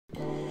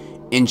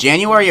In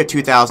January of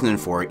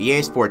 2004,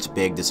 EA Sports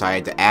Big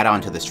decided to add on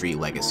to the Street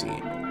legacy.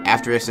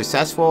 After a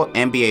successful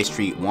NBA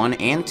Street 1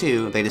 and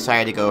 2, they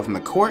decided to go from the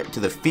court to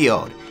the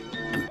field,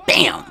 and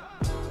BAM!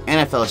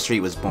 NFL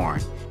Street was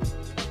born.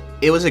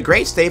 It was a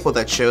great staple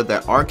that showed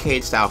that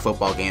arcade-style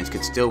football games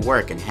could still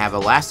work and have a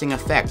lasting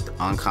effect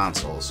on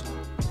consoles,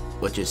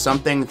 which is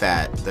something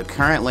that the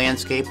current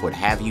landscape would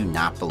have you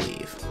not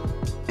believe.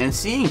 And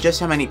seeing just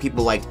how many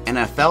people liked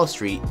NFL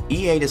Street,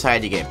 EA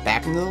decided to get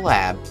back into the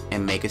lab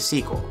and make a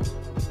sequel.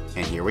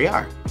 And here we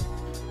are.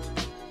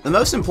 The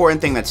most important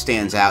thing that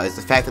stands out is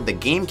the fact that the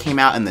game came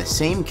out in the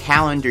same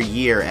calendar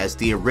year as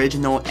the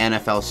original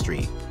NFL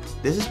Street.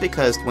 This is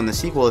because when the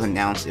sequel was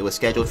announced, it was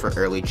scheduled for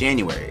early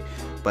January,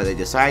 but they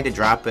decided to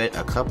drop it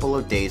a couple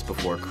of days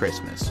before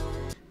Christmas.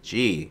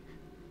 Gee,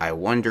 I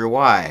wonder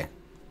why.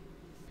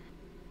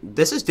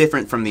 This is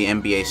different from the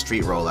NBA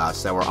Street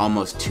rollouts that were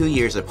almost 2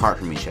 years apart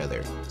from each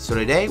other. So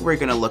today we're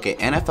going to look at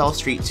NFL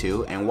Street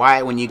 2 and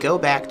why, when you go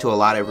back to a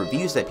lot of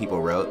reviews that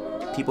people wrote,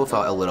 people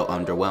felt a little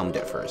underwhelmed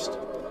at first.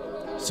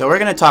 So we're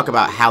going to talk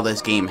about how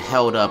this game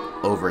held up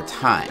over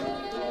time.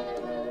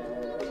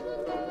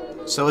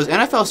 So is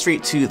NFL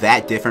Street 2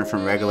 that different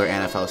from regular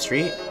NFL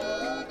Street?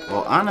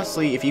 Well,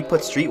 honestly, if you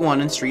put Street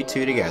 1 and Street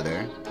 2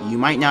 together, you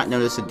might not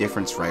notice a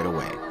difference right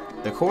away.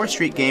 The core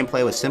Street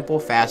gameplay was simple,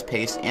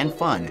 fast-paced, and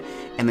fun,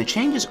 and the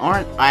changes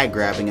aren't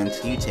eye-grabbing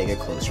until you take a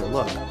closer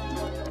look.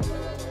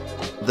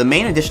 The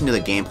main addition to the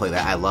gameplay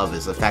that I love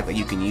is the fact that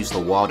you can use the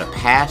wall to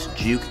pass,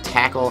 juke,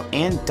 tackle,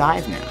 and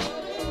dive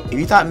now. If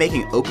you thought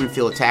making open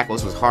field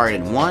tackles was hard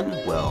in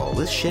 1, well,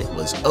 this shit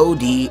was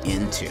OD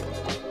in 2.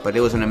 But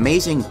it was an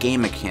amazing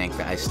game mechanic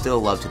that I still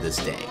love to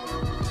this day.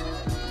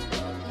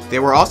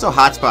 There were also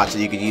hotspots that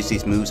you could use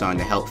these moves on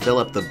to help fill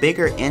up the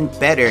bigger and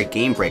better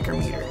Game Breaker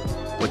meter,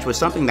 which was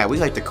something that we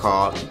like to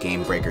call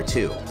Game Breaker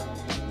 2.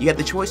 You had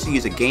the choice to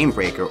use a Game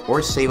Breaker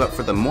or save up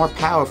for the more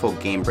powerful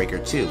Game Breaker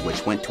 2,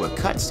 which went to a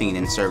cutscene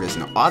and served as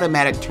an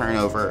automatic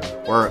turnover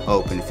or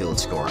open field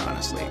score,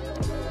 honestly.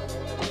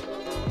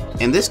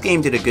 And this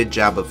game did a good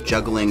job of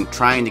juggling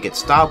trying to get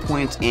style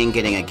points and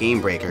getting a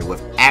Game Breaker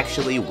with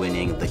actually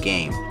winning the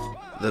game.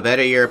 The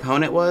better your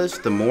opponent was,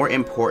 the more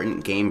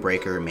important Game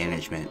Breaker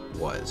management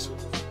was.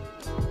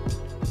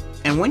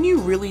 And when you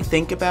really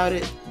think about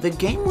it, the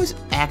game was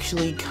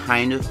actually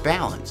kind of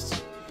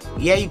balanced.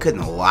 Yeah, you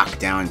couldn't lock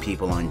down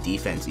people on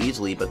defense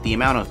easily, but the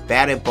amount of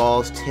batted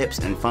balls, tips,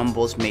 and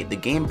fumbles made the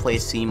gameplay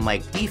seem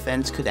like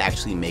defense could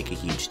actually make a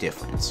huge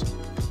difference.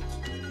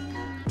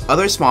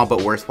 Other small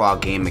but worthwhile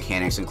game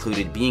mechanics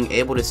included being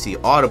able to see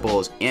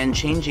audibles and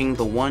changing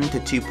the 1 to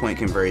 2 point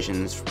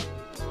conversions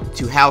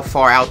to how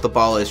far out the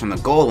ball is from the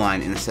goal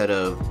line instead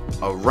of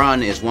a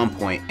run is 1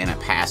 point and a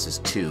pass is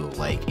 2,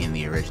 like in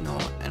the original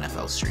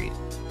NFL Street.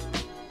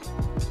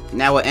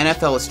 Now what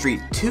NFL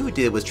Street 2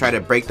 did was try to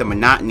break the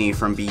monotony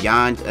from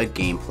beyond a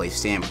gameplay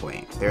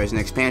standpoint. There is an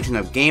expansion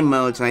of game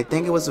modes, and I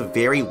think it was a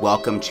very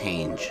welcome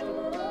change.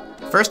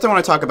 First I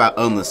want to talk about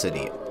Own the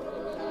City.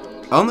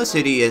 Own the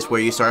City is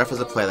where you start off as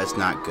a player that's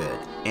not good,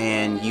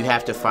 and you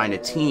have to find a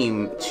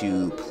team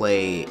to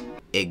play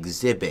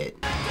Exhibit.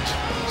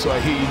 So I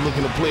hear you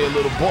looking to play a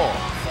little ball.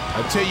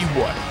 I tell you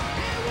what,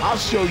 I'll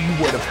show you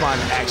where to find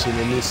action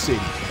in this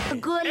city.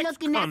 Good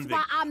looking, that's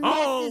why I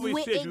messes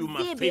with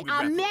Exhibit.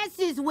 I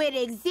messes with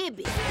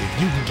Exhibit.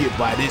 If you can get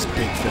by this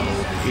big fella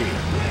over here,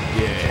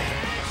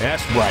 yeah,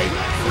 that's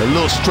right. A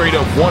little straight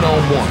up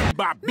one-on-one.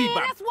 Man,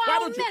 that's why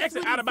don't you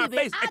exit out of my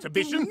face,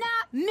 Exhibition? I do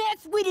not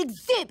mess with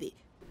Exhibit.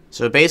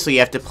 So basically you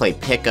have to play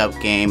pickup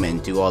game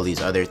and do all these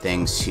other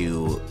things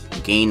to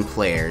gain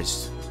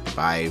players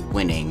by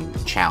winning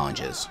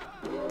challenges.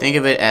 Think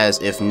of it as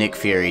if Nick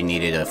Fury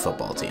needed a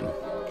football team.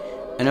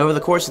 And over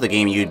the course of the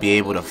game, you'd be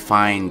able to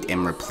find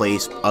and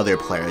replace other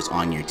players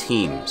on your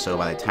team. So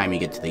by the time you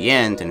get to the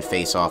end and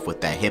face off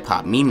with that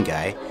hip-hop meme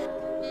guy,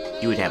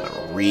 you would have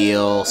a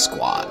real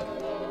squad.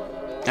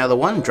 Now the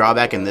one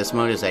drawback in this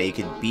mode is that you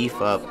could beef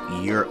up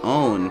your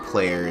own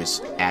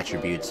players'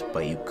 attributes,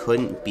 but you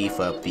couldn't beef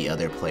up the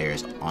other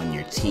players on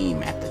your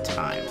team at the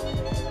time.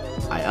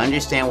 I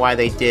understand why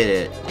they did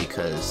it,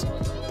 because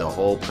the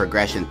whole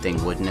progression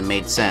thing wouldn't have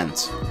made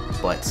sense,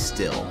 but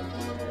still.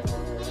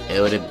 It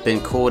would have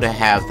been cool to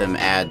have them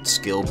add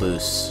skill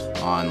boosts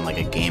on like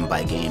a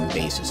game-by-game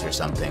basis or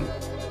something,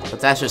 but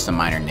that's just a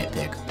minor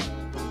nitpick.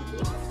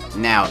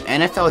 Now,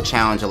 NFL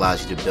Challenge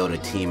allows you to build a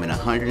team in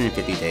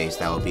 150 days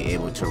that will be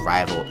able to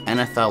rival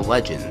NFL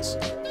Legends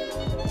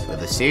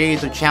with a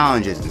series of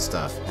challenges and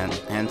stuff,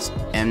 hence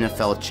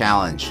NFL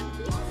Challenge.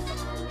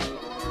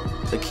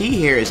 The key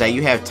here is that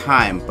you have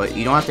time, but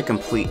you don't have to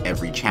complete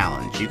every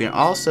challenge. You can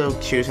also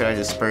choose how to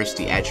disperse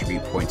the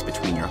attribute points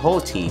between your whole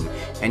team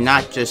and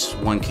not just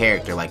one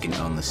character like in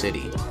Own the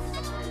City.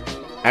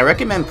 I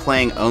recommend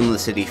playing Own the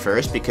City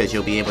first because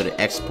you'll be able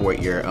to export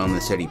your Own the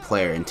City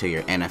player into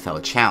your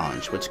NFL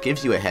Challenge, which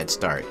gives you a head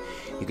start.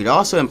 You could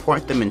also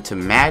import them into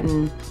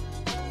Madden,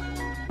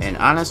 and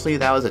honestly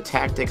that was a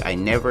tactic I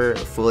never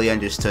fully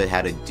understood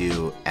how to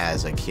do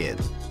as a kid.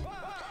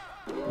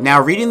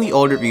 Now, reading the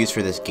old reviews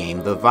for this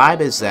game, the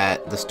vibe is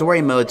that the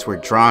story modes were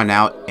drawn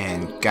out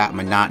and got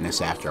monotonous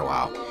after a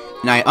while,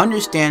 and I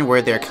understand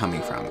where they're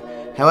coming from.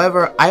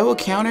 However, I will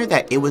counter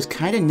that it was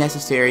kinda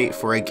necessary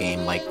for a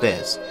game like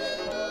this.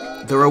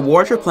 The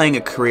reward for playing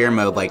a career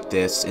mode like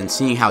this and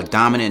seeing how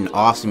dominant and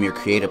awesome your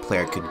creative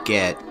player could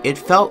get, it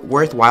felt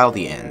worthwhile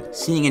the end,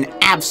 seeing an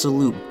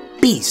absolute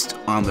beast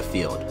on the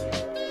field.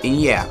 And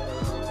yeah,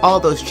 all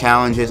those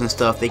challenges and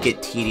stuff, they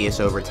get tedious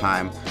over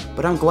time,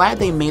 but I'm glad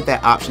they made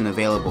that option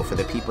available for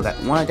the people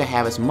that wanted to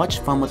have as much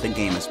fun with the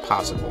game as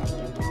possible,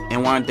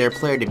 and wanted their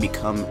player to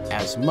become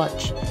as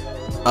much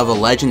of a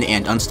legend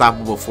and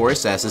unstoppable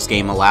force as this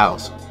game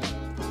allows.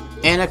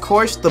 And of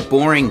course, the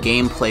boring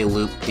gameplay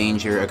loop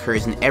danger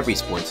occurs in every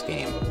sports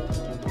game.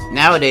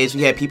 Nowadays,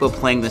 we have people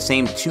playing the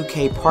same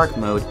 2K Park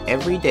mode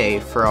every day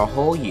for a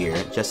whole year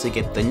just to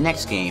get the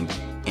next game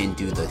and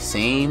do the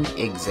same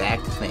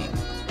exact thing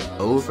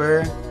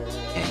over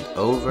and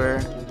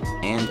over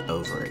and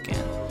over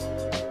again.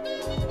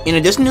 In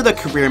addition to the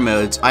career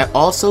modes, I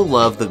also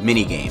love the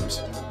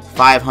mini-games.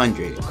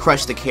 500,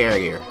 Crush the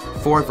Carrier,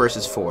 4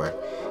 vs 4.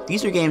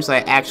 These are games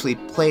that I actually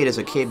played as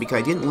a kid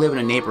because I didn't live in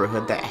a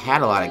neighborhood that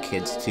had a lot of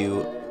kids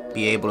to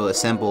be able to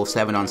assemble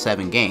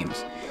 7-on-7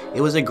 games.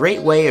 It was a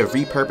great way of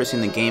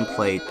repurposing the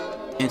gameplay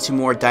into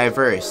more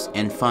diverse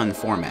and fun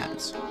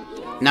formats.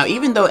 Now,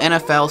 even though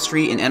NFL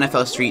Street and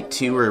NFL Street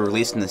 2 were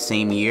released in the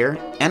same year,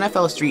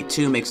 NFL Street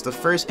 2 makes the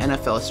first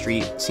NFL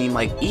Street seem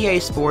like EA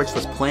Sports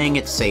was playing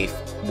it safe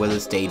with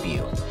its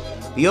debut.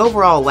 The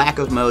overall lack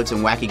of modes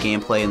and wacky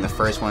gameplay in the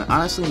first one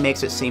honestly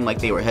makes it seem like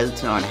they were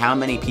hesitant on how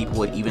many people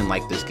would even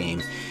like this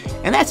game,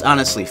 and that's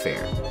honestly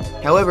fair.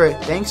 However,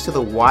 thanks to the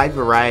wide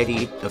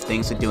variety of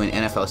things to do in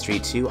NFL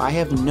Street 2, I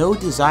have no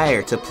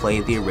desire to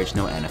play the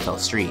original NFL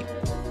Street.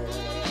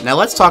 Now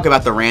let's talk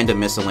about the random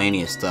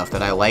miscellaneous stuff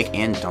that I like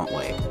and don't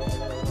like.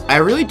 I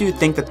really do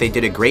think that they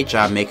did a great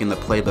job making the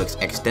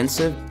playbooks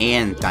extensive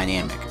and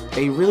dynamic.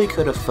 They really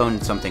could have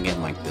phoned something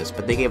in like this,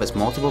 but they gave us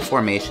multiple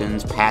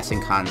formations,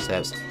 passing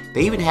concepts.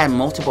 They even had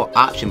multiple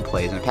option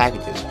plays and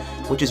packages,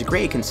 which is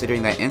great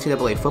considering that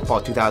NCAA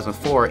Football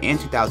 2004 and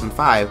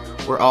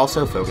 2005 were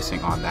also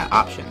focusing on that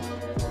option.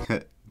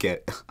 I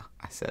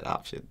said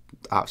option.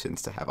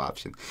 Options to have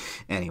option.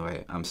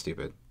 Anyway, I'm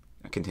stupid.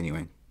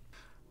 Continuing.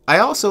 I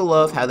also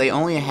love how they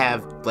only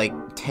have like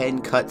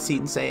 10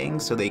 cutscene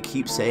sayings, so they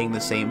keep saying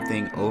the same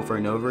thing over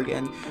and over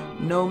again,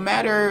 no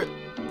matter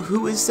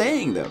who is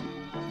saying them.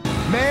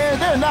 Man,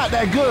 they're not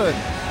that good.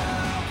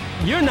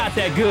 You're not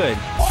that good.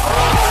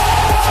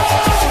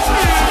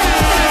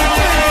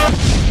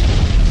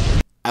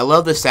 I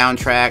love the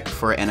soundtrack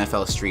for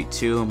NFL Street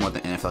 2 more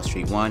than NFL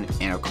Street 1,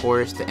 and of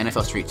course, the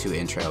NFL Street 2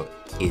 intro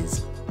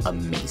is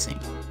amazing.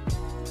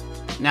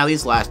 Now,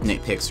 these last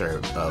nitpicks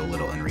are a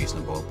little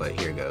unreasonable, but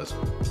here goes.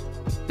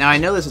 Now, I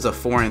know this is a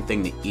foreign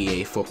thing to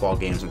EA football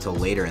games until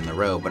later in the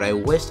row, but I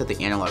wish that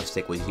the analog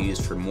stick was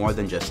used for more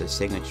than just a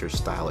signature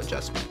style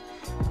adjustment.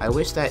 I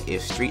wish that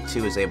if Street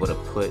 2 was able to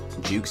put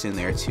jukes in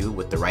there too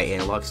with the right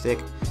analog stick,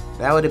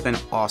 that would have been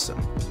awesome.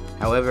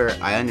 However,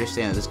 I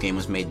understand that this game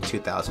was made in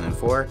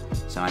 2004,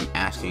 so I'm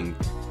asking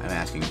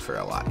for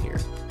a lot here.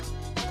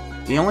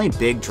 The only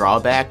big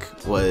drawback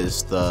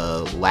was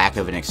the lack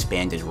of an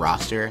expanded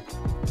roster.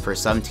 For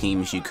some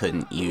teams, you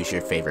couldn't use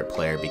your favorite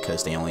player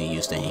because they only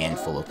used a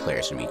handful of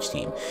players from each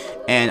team.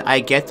 And I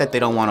get that they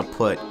don't want to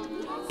put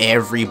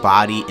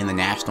everybody in the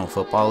National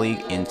Football League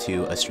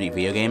into a Street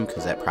video game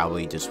because that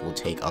probably just will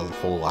take a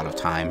whole lot of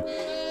time.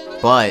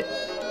 But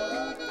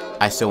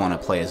I still want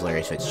to play as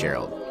Larry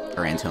Fitzgerald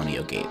or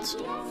Antonio Gates.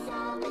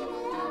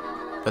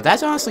 But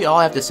that's honestly all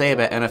I have to say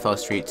about NFL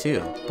Street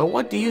 2. But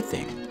what do you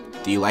think?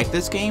 Do you like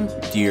this game?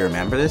 Do you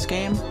remember this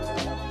game?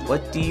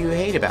 What do you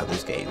hate about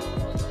this game?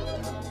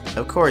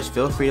 Of course,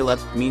 feel free to let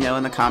me know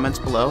in the comments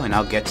below and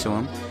I'll get to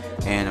them.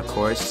 And of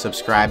course,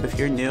 subscribe if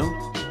you're new.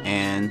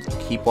 And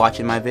keep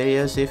watching my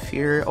videos if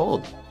you're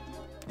old.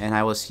 And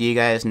I will see you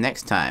guys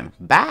next time.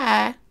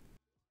 Bye!